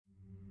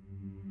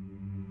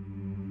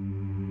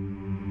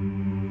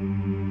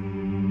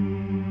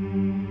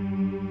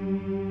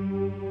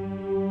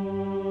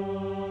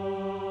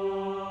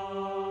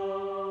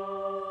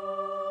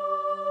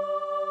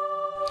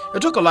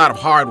It took a lot of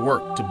hard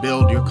work to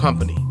build your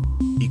company,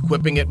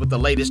 equipping it with the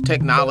latest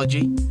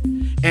technology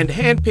and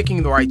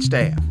handpicking the right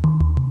staff.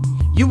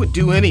 You would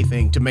do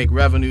anything to make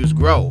revenues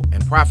grow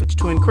and profits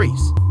to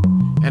increase,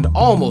 and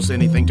almost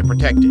anything to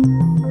protect it.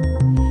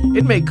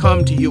 It may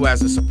come to you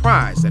as a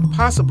surprise that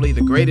possibly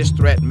the greatest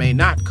threat may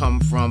not come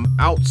from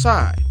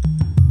outside,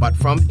 but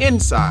from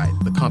inside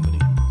the company.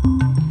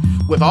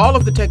 With all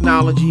of the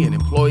technology and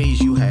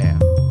employees you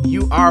have,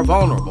 you are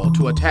vulnerable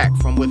to attack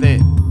from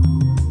within.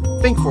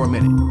 Think for a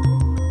minute.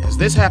 Has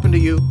this happened to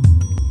you?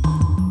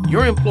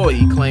 Your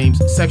employee claims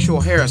sexual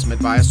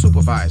harassment by a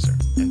supervisor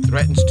and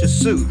threatens to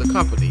sue the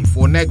company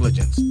for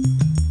negligence.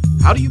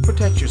 How do you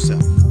protect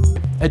yourself?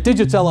 At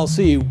Digits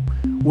LLC,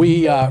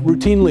 we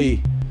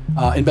routinely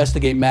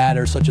investigate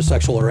matters such as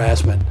sexual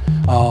harassment.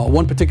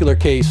 One particular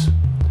case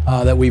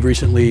that we've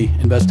recently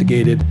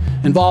investigated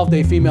involved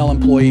a female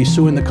employee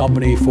suing the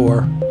company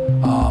for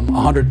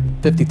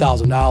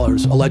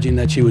 $150,000, alleging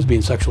that she was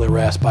being sexually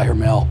harassed by her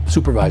male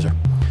supervisor.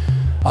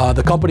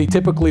 The company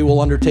typically will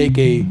undertake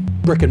a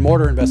brick and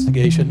mortar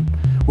investigation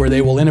where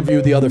they will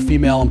interview the other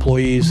female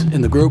employees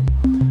in the group.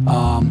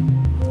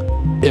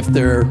 If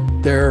their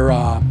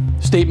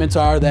statements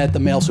are that the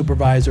male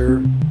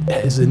supervisor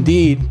has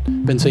indeed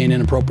been saying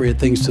inappropriate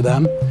things to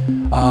them,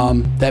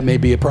 that may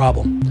be a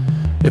problem.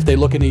 If they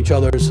look in each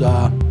other's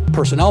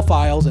personnel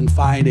files and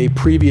find a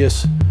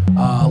previous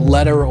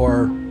letter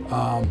or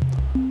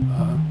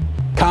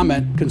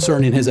comment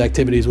concerning his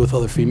activities with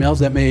other females,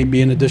 that may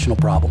be an additional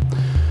problem.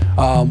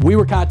 We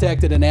were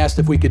contacted and asked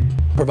if we could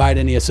provide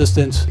any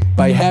assistance.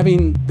 By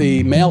having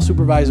the male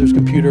supervisor's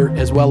computer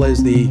as well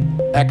as the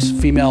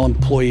ex-female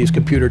employee's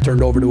computer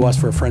turned over to us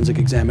for a forensic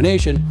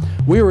examination,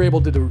 we were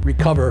able to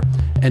recover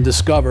and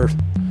discover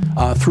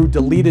through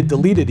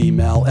deleted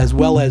email as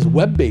well as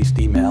web-based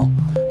email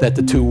that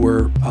the two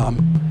were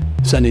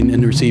sending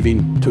and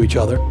receiving to each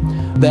other,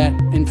 that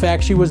in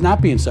fact she was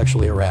not being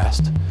sexually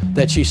harassed,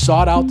 that she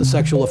sought out the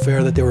sexual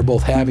affair that they were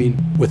both having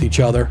with each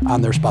other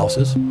on their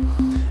spouses,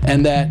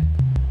 and that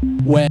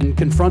when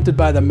confronted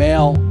by the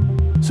male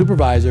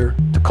supervisor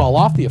to call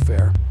off the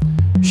affair,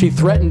 she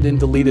threatened in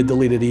deleted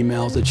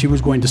emails that she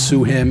was going to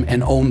sue him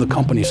and own the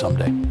company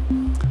someday.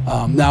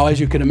 Now, as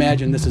you can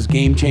imagine, this is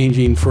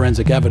game-changing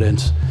forensic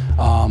evidence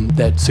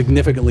that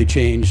significantly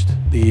changed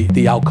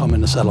the outcome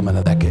and the settlement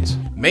of that case.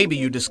 Maybe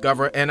you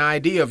discover an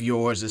idea of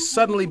yours is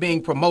suddenly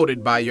being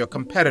promoted by your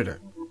competitor.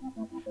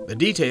 The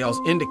details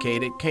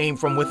indicate it came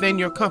from within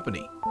your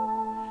company.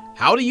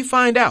 How do you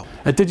find out?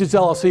 At Digits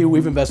LLC,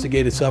 we've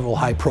investigated several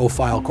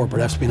high-profile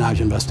corporate espionage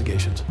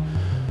investigations.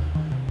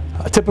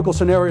 A typical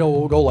scenario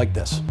will go like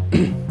this.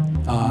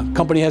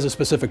 Company has a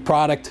specific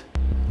product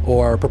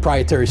or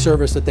proprietary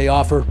service that they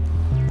offer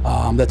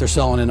that they're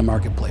selling in the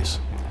marketplace.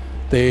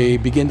 They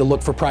begin to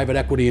look for private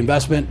equity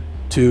investment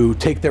to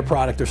take their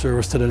product or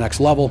service to the next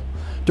level.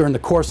 During the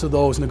course of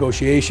those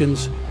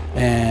negotiations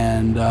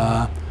and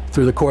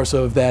through the course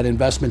of that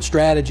investment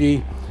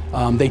strategy,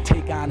 they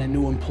take on a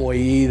new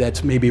employee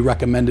that's maybe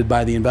recommended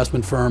by the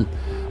investment firm.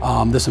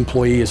 This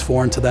employee is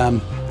foreign to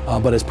them,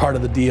 but as part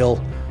of the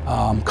deal,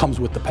 comes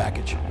with the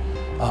package.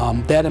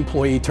 That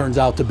employee turns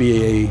out to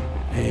be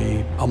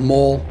a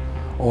mole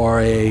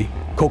or a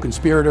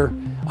co-conspirator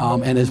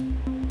and is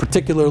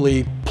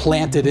particularly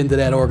planted into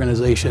that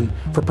organization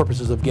for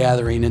purposes of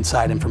gathering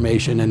inside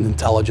information and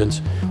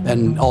intelligence,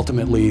 and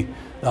ultimately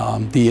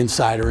the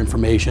insider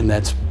information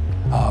that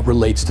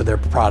relates to their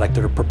product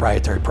or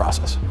proprietary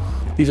process.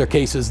 These are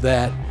cases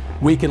that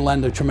we can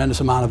lend a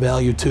tremendous amount of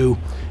value to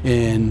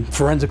in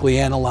forensically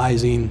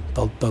analyzing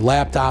the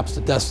laptops,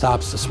 the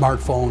desktops, the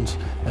smartphones,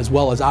 as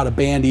well as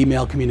out-of-band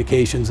email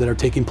communications that are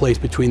taking place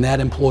between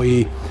that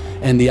employee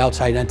and the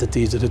outside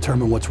entities to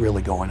determine what's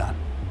really going on.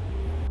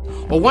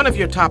 Or one of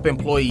your top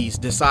employees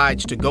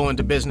decides to go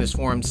into business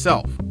for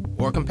himself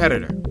or a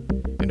competitor,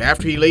 and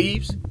after he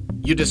leaves,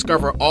 you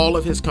discover all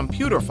of his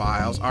computer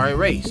files are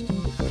erased,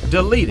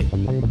 deleted,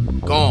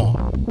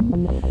 gone.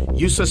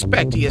 You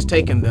suspect he has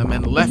taken them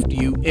and left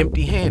you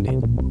empty-handed.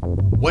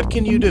 What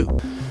can you do?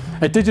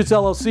 At Digits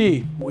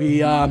LLC, we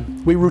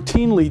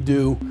routinely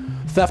do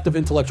theft of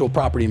intellectual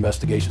property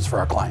investigations for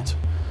our clients.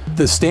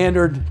 The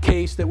standard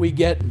case that we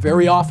get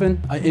very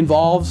often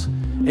involves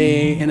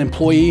an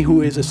employee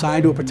who is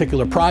assigned to a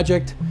particular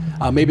project,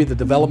 maybe the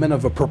development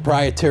of a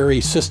proprietary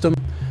system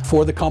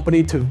for the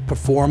company to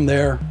perform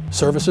their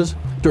services.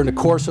 During the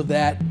course of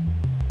that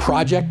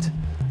project,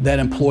 that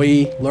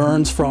employee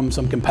learns from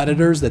some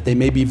competitors that they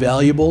may be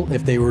valuable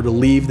if they were to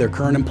leave their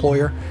current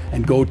employer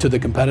and go to the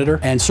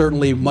competitor, and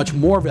certainly much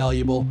more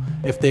valuable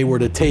if they were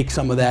to take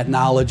some of that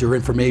knowledge or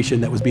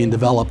information that was being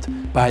developed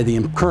by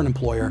the current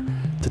employer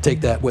to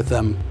take that with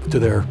them to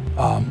their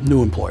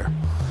new employer.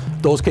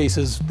 Those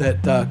cases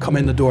that come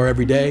in the door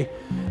every day,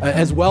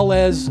 as well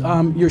as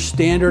your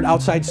standard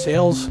outside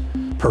sales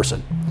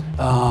person.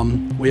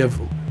 We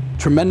have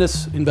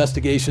tremendous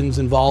investigations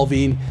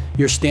involving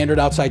your standard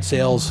outside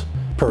sales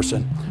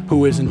person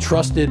who is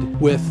entrusted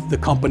with the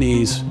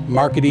company's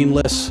marketing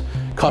lists,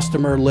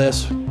 customer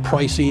lists,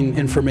 pricing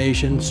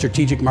information,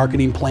 strategic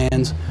marketing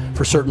plans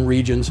for certain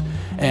regions,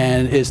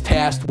 and is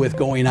tasked with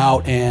going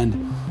out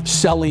and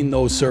selling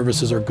those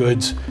services or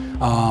goods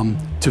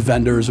to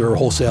vendors or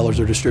wholesalers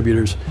or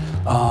distributors.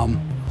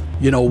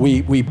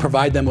 We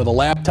provide them with a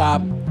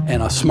laptop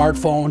and a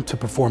smartphone to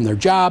perform their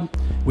job.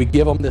 We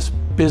give them this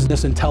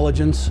business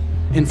intelligence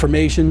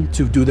information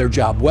to do their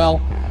job well.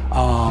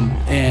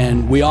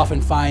 And we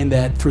often find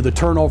that through the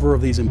turnover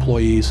of these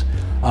employees,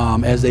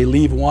 as they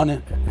leave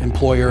one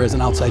employer as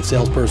an outside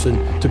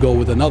salesperson to go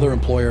with another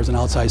employer as an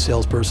outside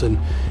salesperson,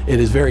 it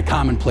is very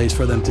commonplace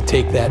for them to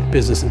take that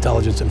business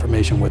intelligence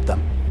information with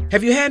them.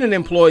 Have you had an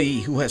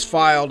employee who has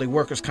filed a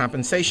workers'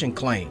 compensation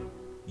claim?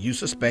 You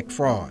suspect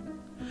fraud.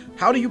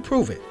 How do you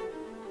prove it?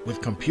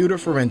 With computer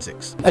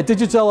forensics. At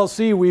Digits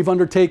LLC, we've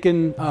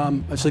undertaken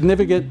a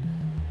significant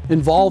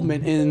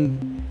involvement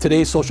in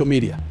today's social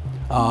media.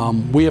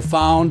 We have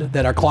found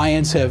that our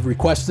clients have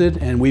requested,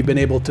 and we've been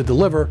able to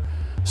deliver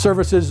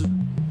services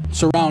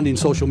surrounding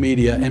social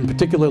media, and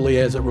particularly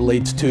as it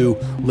relates to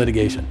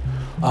litigation.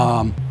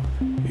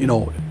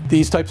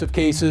 These types of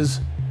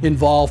cases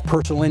involve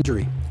personal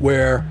injury,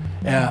 where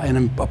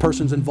a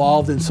person's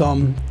involved in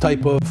some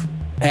type of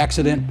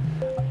accident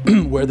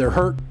where they're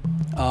hurt,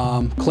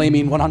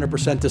 claiming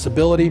 100%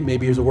 disability.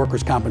 Maybe it's a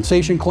workers'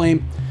 compensation claim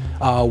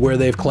where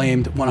they've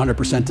claimed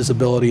 100%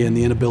 disability and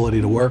the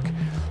inability to work,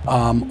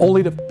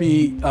 only to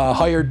be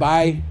hired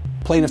by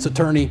plaintiff's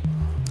attorney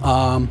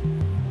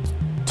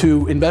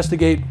to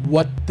investigate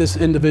what this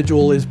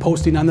individual is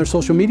posting on their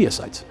social media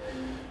sites.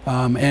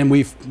 And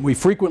we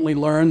frequently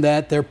learn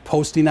that they're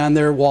posting on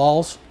their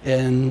walls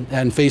and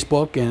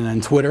Facebook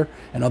and Twitter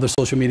and other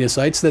social media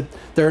sites that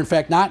they're in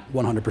fact not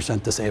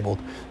 100% disabled.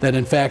 That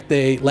in fact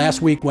they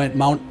last week went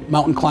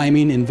mountain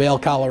climbing in Vail,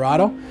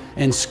 Colorado,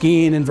 and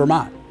skiing in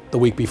Vermont the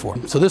week before.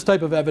 So this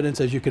type of evidence,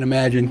 as you can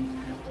imagine,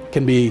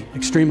 can be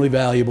extremely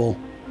valuable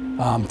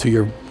to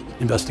your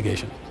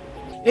investigation.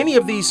 Any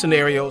of these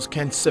scenarios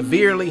can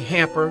severely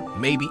hamper,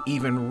 maybe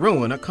even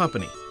ruin a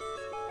company.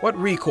 What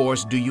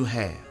recourse do you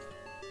have?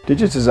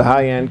 Digits is a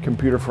high-end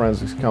computer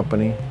forensics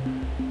company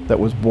that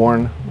was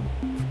born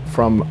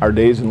from our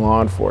days in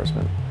law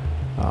enforcement.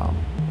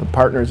 The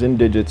partners in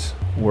Digits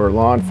were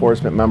law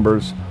enforcement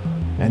members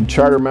and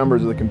charter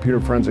members of the computer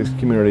forensics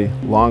community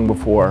long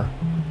before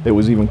it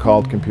was even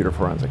called computer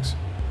forensics.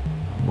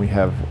 We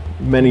have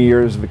many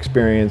years of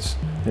experience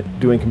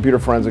doing computer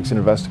forensics and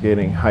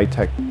investigating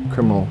high-tech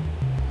criminal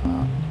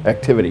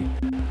activity.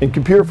 In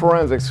computer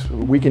forensics,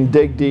 we can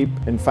dig deep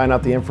and find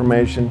out the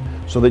information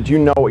so that you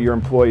know what your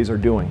employees are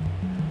doing.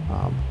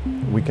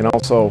 We can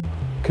also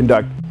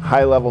conduct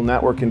high-level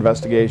network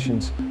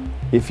investigations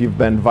if you've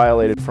been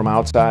violated from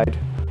outside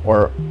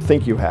or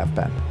think you have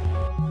been.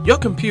 Your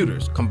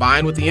computers,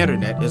 combined with the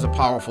internet, is a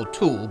powerful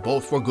tool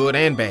both for good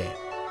and bad.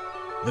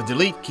 The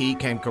delete key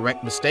can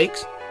correct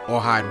mistakes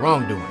or hide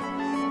wrongdoing.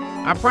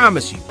 I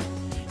promise you,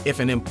 if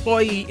an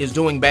employee is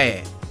doing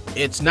bad,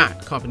 it's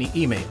not company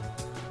email.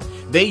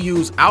 They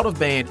use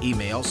out-of-band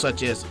email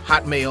such as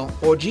Hotmail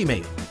or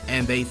Gmail,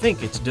 and they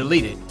think it's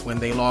deleted when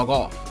they log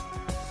off.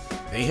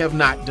 They have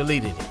not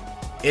deleted it.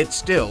 It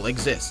still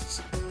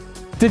exists.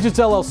 Digits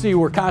LLC,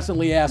 we're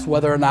constantly asked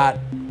whether or not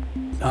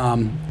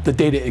the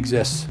data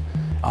exists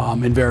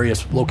in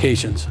various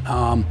locations.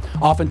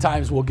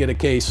 Oftentimes we'll get a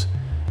case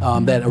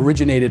that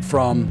originated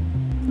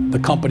from the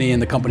company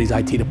and the company's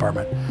IT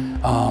department,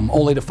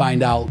 only to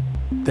find out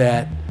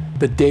that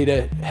the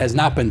data has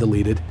not been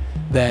deleted,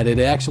 that it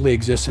actually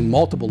exists in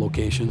multiple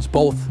locations,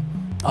 both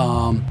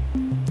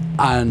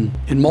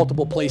in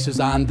multiple places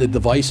on the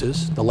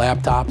devices, the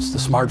laptops, the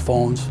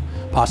smartphones,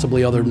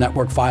 possibly other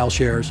network file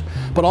shares,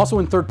 but also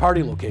in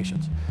third-party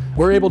locations.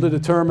 We're able to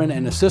determine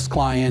and assist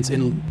clients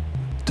in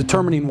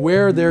determining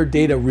where their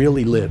data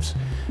really lives.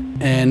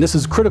 And this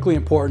is critically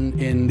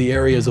important in the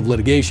areas of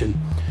litigation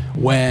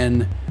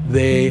when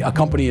a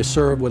company is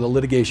served with a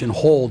litigation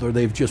hold, or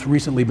they've just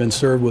recently been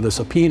served with a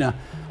subpoena,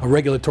 a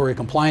regulatory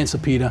compliance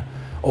subpoena,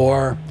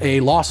 or a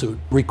lawsuit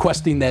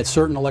requesting that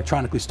certain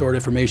electronically stored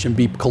information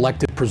be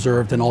collected,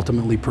 preserved, and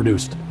ultimately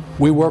produced.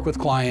 We work with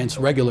clients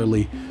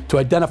regularly to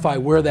identify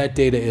where that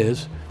data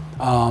is,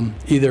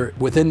 either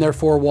within their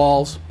four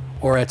walls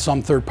or at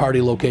some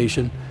third-party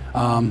location,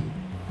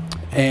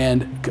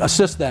 and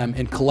assist them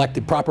in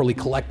properly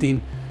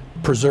collecting,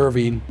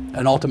 preserving,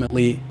 and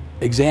ultimately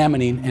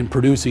examining and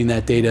producing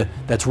that data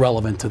that's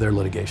relevant to their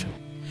litigation.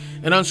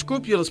 An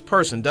unscrupulous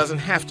person doesn't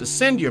have to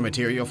send your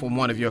material from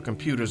one of your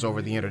computers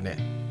over the internet.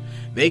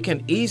 They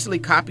can easily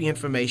copy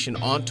information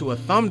onto a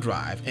thumb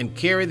drive and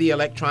carry the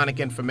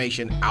electronic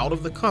information out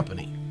of the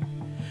company.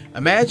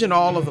 Imagine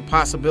all of the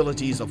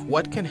possibilities of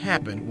what can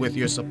happen with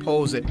your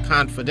supposed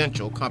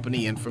confidential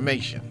company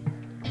information.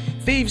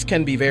 Thieves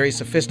can be very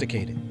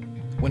sophisticated.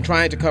 When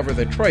trying to cover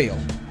their trail,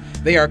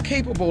 they are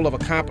capable of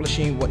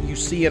accomplishing what you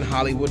see in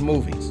Hollywood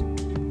movies.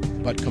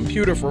 But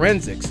computer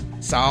forensics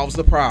solves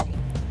the problem.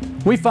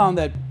 We found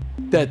that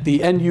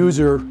the end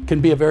user can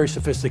be a very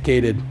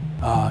sophisticated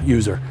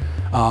user.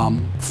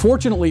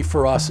 Fortunately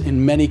for us,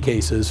 in many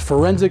cases,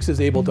 forensics is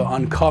able to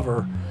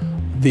uncover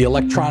the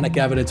electronic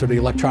evidence or the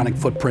electronic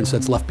footprints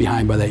that's left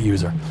behind by that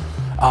user.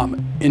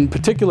 In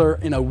particular,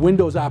 in a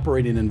Windows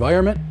operating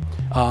environment,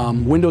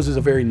 Windows is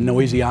a very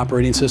noisy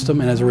operating system,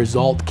 and as a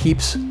result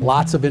keeps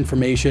lots of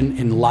information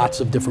in lots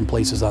of different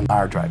places on the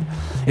hard drive.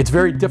 It's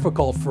very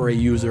difficult for a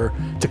user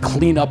to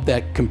clean up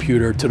that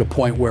computer to the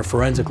point where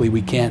forensically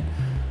we can't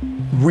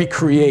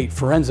recreate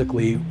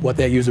forensically what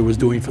that user was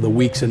doing for the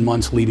weeks and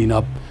months leading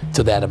up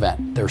to that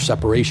event. Their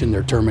separation,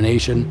 their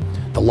termination,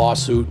 the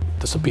lawsuit,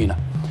 the subpoena.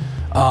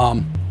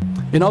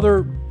 In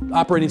other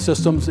operating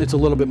systems, it's a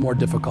little bit more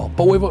difficult.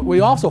 But what we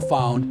also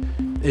found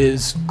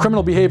is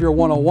Criminal Behavior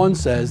 101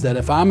 says that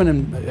if I'm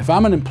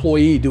an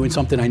employee doing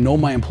something I know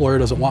my employer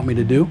doesn't want me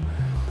to do,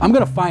 I'm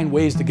going to find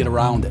ways to get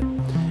around it.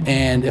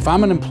 And if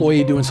I'm an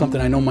employee doing something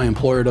I know my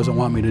employer doesn't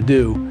want me to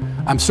do,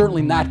 I'm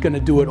certainly not going to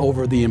do it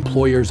over the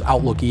employer's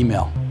Outlook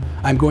email.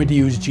 I'm going to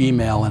use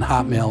Gmail and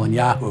Hotmail and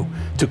Yahoo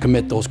to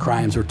commit those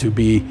crimes or to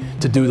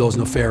do those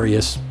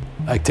nefarious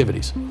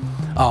activities.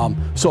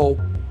 So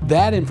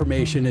that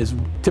information is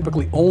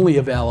typically only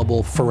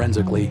available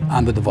forensically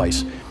on the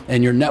device.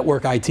 And your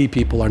network IT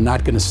people are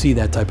not going to see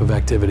that type of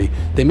activity.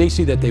 They may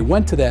see that they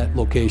went to that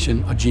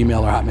location, a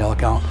Gmail or Hotmail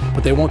account,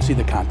 but they won't see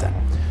the content.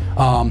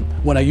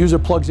 When a user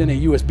plugs in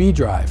a USB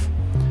drive,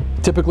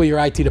 typically your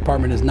IT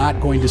department is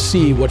not going to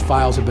see what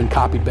files have been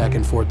copied back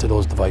and forth to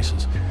those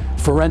devices.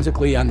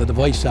 Forensically, on the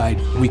device side,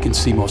 we can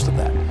see most of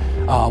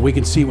that. We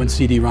can see when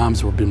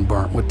CD-ROMs have been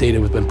burnt, what data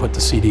has been put to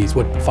CDs,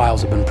 what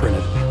files have been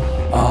printed,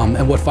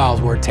 and what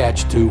files were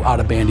attached to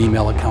out-of-band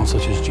email accounts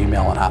such as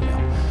Gmail and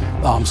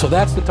Hotmail. So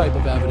that's the type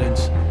of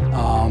evidence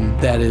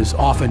that is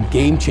often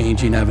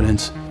game-changing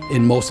evidence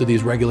in most of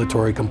these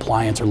regulatory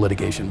compliance or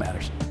litigation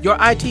matters. Your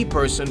IT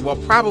person will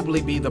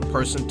probably be the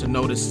person to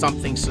notice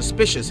something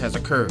suspicious has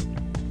occurred.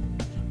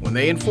 When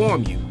they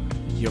inform you,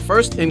 your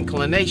first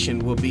inclination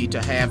will be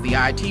to have the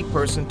IT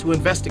person to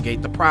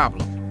investigate the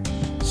problem.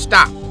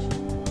 Stop.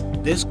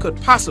 This could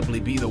possibly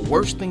be the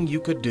worst thing you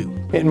could do.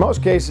 In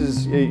most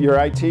cases, your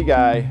IT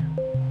guy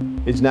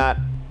is not,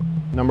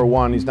 number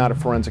one, he's not a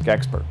forensic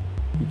expert.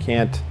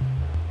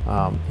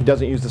 He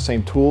doesn't use the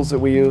same tools that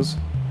we use.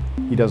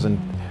 He doesn't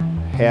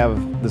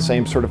have the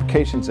same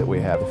certifications that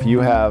we have. If you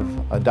have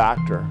a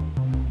doctor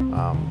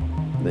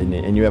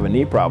and you have a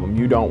knee problem,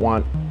 you don't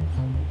want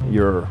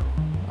your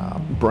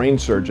brain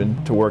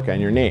surgeon to work on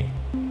your knee.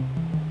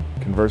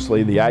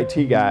 Conversely, the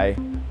IT guy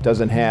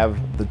doesn't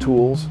have the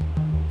tools,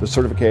 the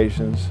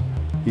certifications,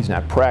 he's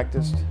not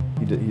practiced,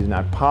 he's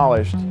not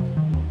polished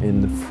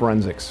in the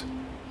forensics.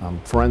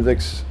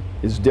 Forensics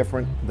is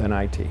different than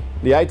IT.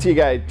 The IT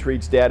guy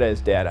treats data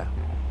as data.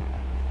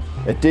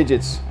 At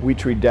Digits, we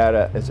treat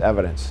data as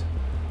evidence.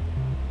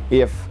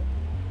 If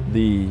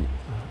the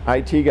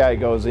IT guy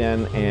goes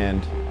in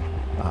and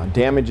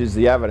damages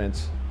the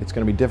evidence, it's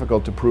going to be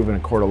difficult to prove in a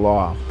court of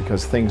law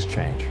because things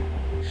change.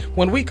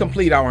 When we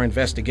complete our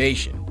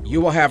investigation, you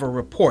will have a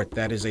report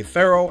that is a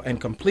thorough and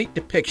complete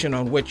depiction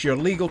on which your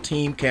legal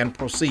team can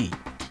proceed.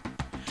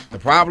 The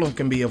problem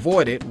can be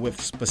avoided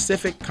with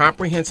specific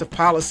comprehensive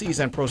policies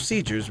and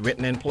procedures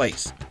written in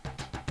place.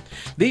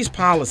 These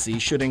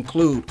policies should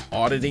include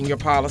auditing your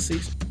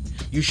policies.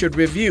 You should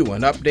review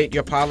and update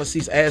your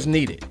policies as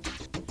needed.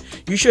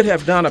 You should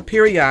have done a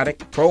periodic,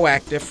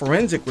 proactive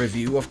forensic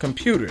review of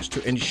computers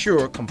to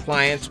ensure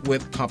compliance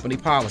with company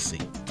policy.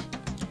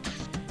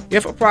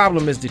 If a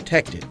problem is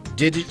detected,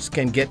 Digits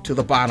can get to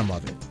the bottom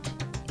of it.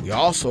 We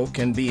also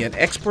can be an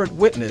expert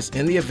witness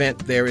in the event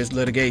there is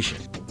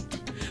litigation.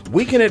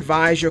 We can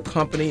advise your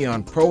company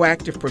on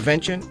proactive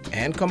prevention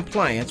and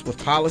compliance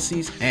with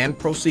policies and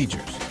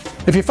procedures.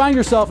 If you find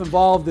yourself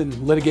involved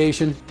in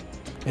litigation,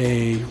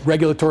 a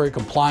regulatory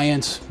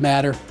compliance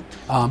matter,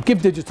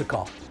 give Digits a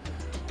call.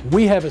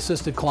 We have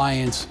assisted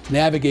clients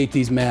navigate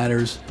these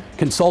matters,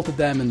 consulted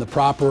them in the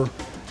proper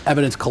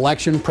evidence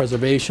collection,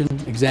 preservation,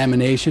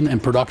 examination,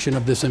 and production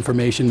of this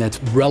information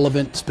that's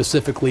relevant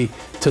specifically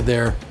to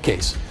their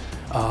case.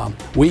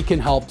 We can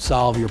help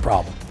solve your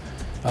problem.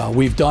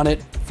 We've done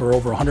it for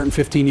over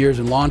 115 years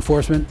in law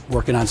enforcement,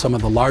 working on some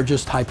of the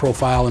largest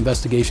high-profile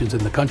investigations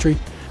in the country,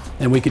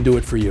 and we can do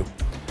it for you.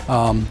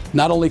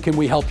 Not only can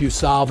we help you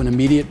solve an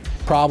immediate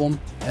problem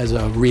as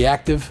a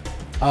reactive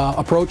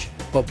approach,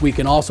 but we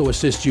can also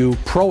assist you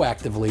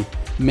proactively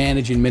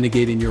managing,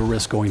 mitigating your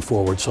risk going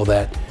forward so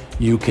that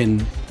you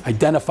can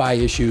identify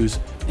issues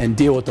and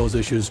deal with those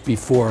issues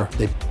before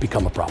they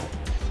become a problem.